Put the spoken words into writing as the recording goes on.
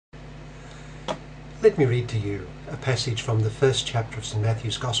Let me read to you a passage from the first chapter of St.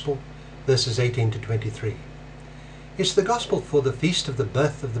 Matthew's Gospel, verses 18 to 23. It's the Gospel for the feast of the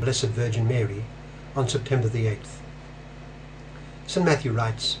birth of the Blessed Virgin Mary on September the 8th. St. Matthew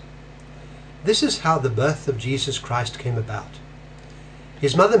writes, "This is how the birth of Jesus Christ came about.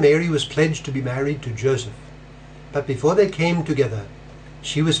 His mother Mary was pledged to be married to Joseph, but before they came together,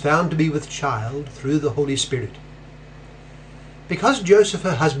 she was found to be with child through the Holy Spirit. Because Joseph,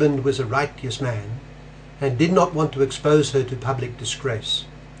 her husband, was a righteous man and did not want to expose her to public disgrace,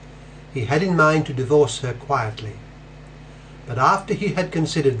 he had in mind to divorce her quietly. But after he had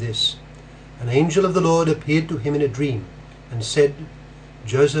considered this, an angel of the Lord appeared to him in a dream and said,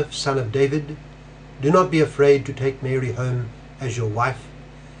 'Joseph, son of David, do not be afraid to take Mary home as your wife,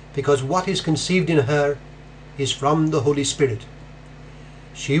 because what is conceived in her is from the Holy Spirit.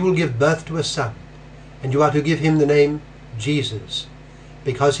 She will give birth to a son, and you are to give him the name Jesus,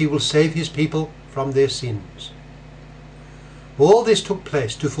 because he will save his people from their sins.' All this took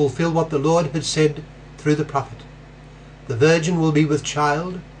place to fulfill what the Lord had said through the prophet. 'The virgin will be with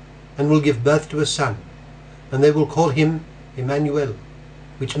child and will give birth to a son, and they will call him Emmanuel,'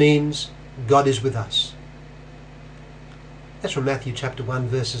 which means God is with us." That's from Matthew chapter 1,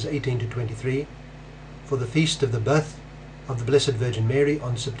 verses 18 to 23, for the feast of the birth of the Blessed Virgin Mary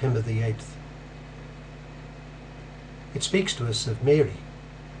on September the 8th. It speaks to us of Mary.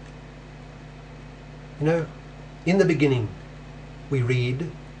 You know, in the beginning, we read,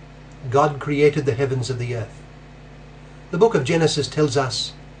 God created the heavens and the earth. The book of Genesis tells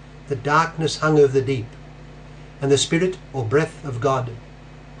us that darkness hung over the deep, and the Spirit or breath of God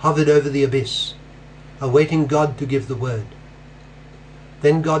hovered over the abyss, awaiting God to give the word.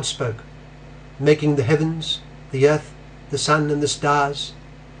 Then God spoke, making the heavens, the earth, the sun and the stars,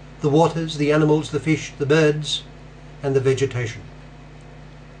 the waters, the animals, the fish, the birds, and the vegetation.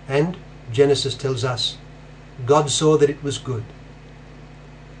 And Genesis tells us, God saw that it was good.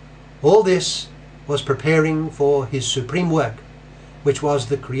 All this was preparing for his supreme work, which was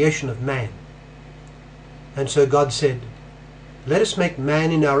the creation of man. And so God said, "Let us make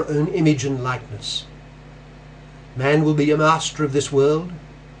man in our own image and likeness." Man will be a master of this world,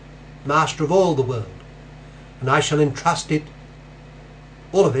 master of all the world, and I shall entrust it,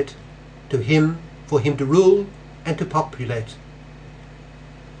 all of it, to him, for him to rule and to populate.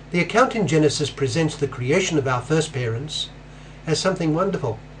 The account in Genesis presents the creation of our first parents as something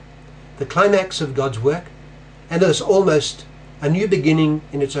wonderful, the climax of God's work, and as almost a new beginning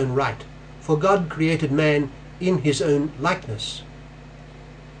in its own right, for God created man in his own likeness.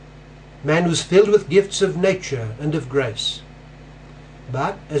 Man was filled with gifts of nature and of grace.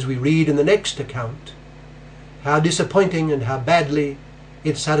 But, as we read in the next account, how disappointing and how badly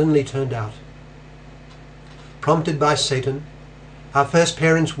it suddenly turned out. Prompted by Satan, our first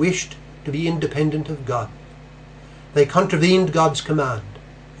parents wished to be independent of God. They contravened God's command,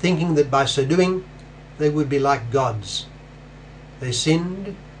 thinking that by so doing they would be like gods. They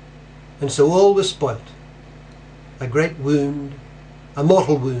sinned, and so all was spoilt. A great wound, a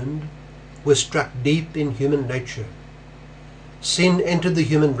mortal wound, was struck deep in human nature. Sin entered the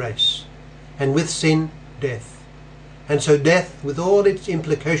human race, and with sin, death. And so death, with all its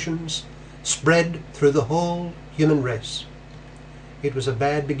implications, spread through the whole human race. It was a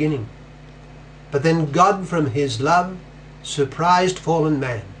bad beginning. But then God, from his love, surprised fallen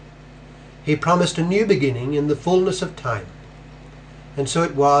man. He promised a new beginning in the fullness of time. And so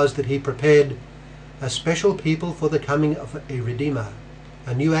it was that he prepared a special people for the coming of a Redeemer,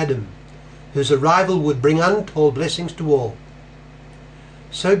 a new Adam, whose arrival would bring untold blessings to all.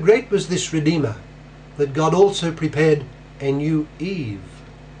 So great was this Redeemer that God also prepared a new Eve,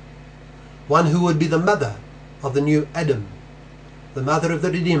 one who would be the mother of the new Adam, the mother of the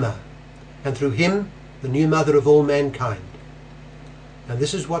Redeemer, and through him the new mother of all mankind. And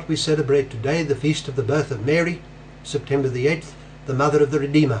this is what we celebrate today, the feast of the birth of Mary, September the 8th, the mother of the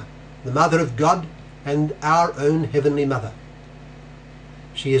Redeemer, the mother of God and our own heavenly mother.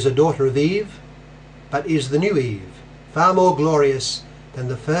 She is a daughter of Eve, but is the new Eve, far more glorious than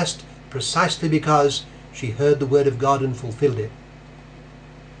the first, precisely because she heard the word of God and fulfilled it.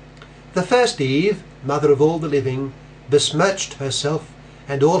 The first Eve, mother of all the living, besmirched herself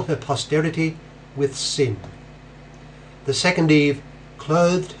and all her posterity with sin. The second Eve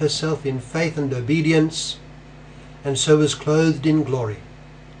clothed herself in faith and obedience, and so was clothed in glory.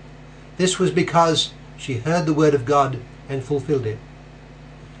 This was because she heard the word of God and fulfilled it.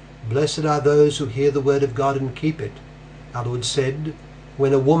 Blessed are those who hear the word of God and keep it, our Lord said,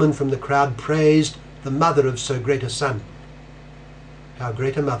 when a woman from the crowd praised the mother of so great a son. How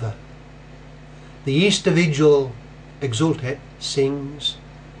great a mother! The Easter Vigil exultet sings,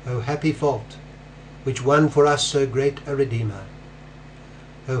 O happy fault, which won for us so great a Redeemer.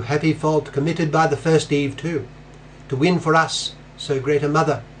 O happy fault committed by the first Eve too, to win for us so great a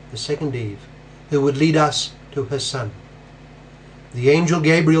mother, the second Eve, who would lead us to her Son. The angel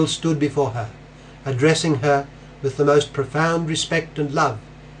Gabriel stood before her, addressing her with the most profound respect and love,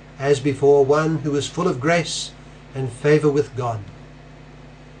 as before one who was full of grace and favour with God.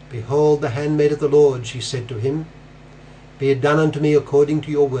 Behold the handmaid of the Lord, she said to him. Be it done unto me according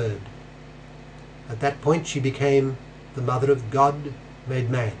to your word. At that point she became the mother of God made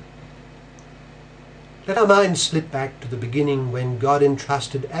man. Let our minds slip back to the beginning when God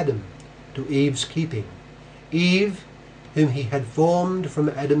entrusted Adam to Eve's keeping. Eve, whom he had formed from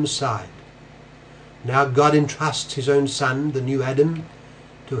Adam's side. Now God entrusts his own Son, the new Adam,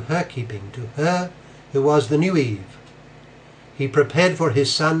 to her keeping, to her who was the new Eve. He prepared for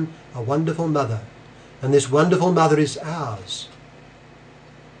his Son a wonderful mother, and this wonderful mother is ours.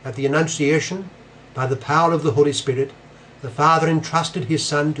 At the Annunciation, by the power of the Holy Spirit, the Father entrusted his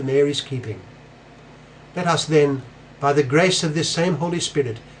Son to Mary's keeping. Let us then, by the grace of this same Holy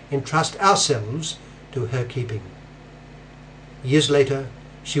Spirit, entrust ourselves to her keeping. Years later,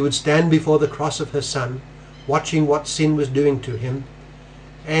 she would stand before the cross of her Son, watching what sin was doing to him,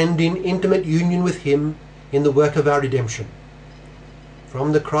 and in intimate union with him in the work of our redemption.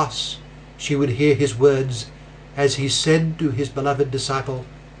 From the cross, she would hear his words as he said to his beloved disciple,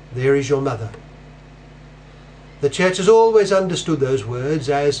 "There is your mother." The Church has always understood those words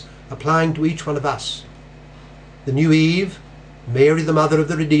as applying to each one of us. The new Eve, Mary the mother of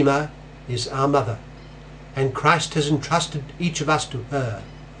the Redeemer, is our mother, and Christ has entrusted each of us to her,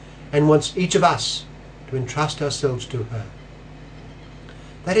 and wants each of us to entrust ourselves to her.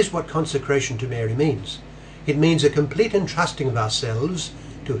 That is what consecration to Mary means. It means a complete entrusting of ourselves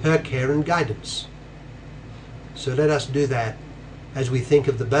to her care and guidance. So let us do that as we think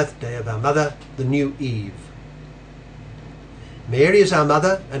of the birthday of our mother, the new Eve. Mary is our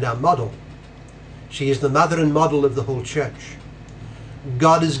mother and our model. She is the mother and model of the whole Church.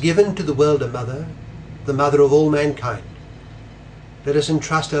 God has given to the world a mother, the mother of all mankind. Let us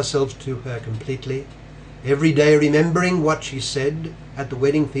entrust ourselves to her completely, every day remembering what she said at the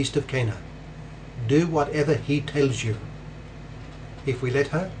wedding feast of Cana. Do whatever he tells you. If we let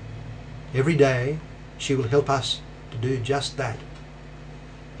her, every day she will help us to do just that.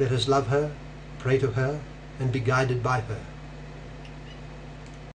 Let us love her, pray to her, and be guided by her.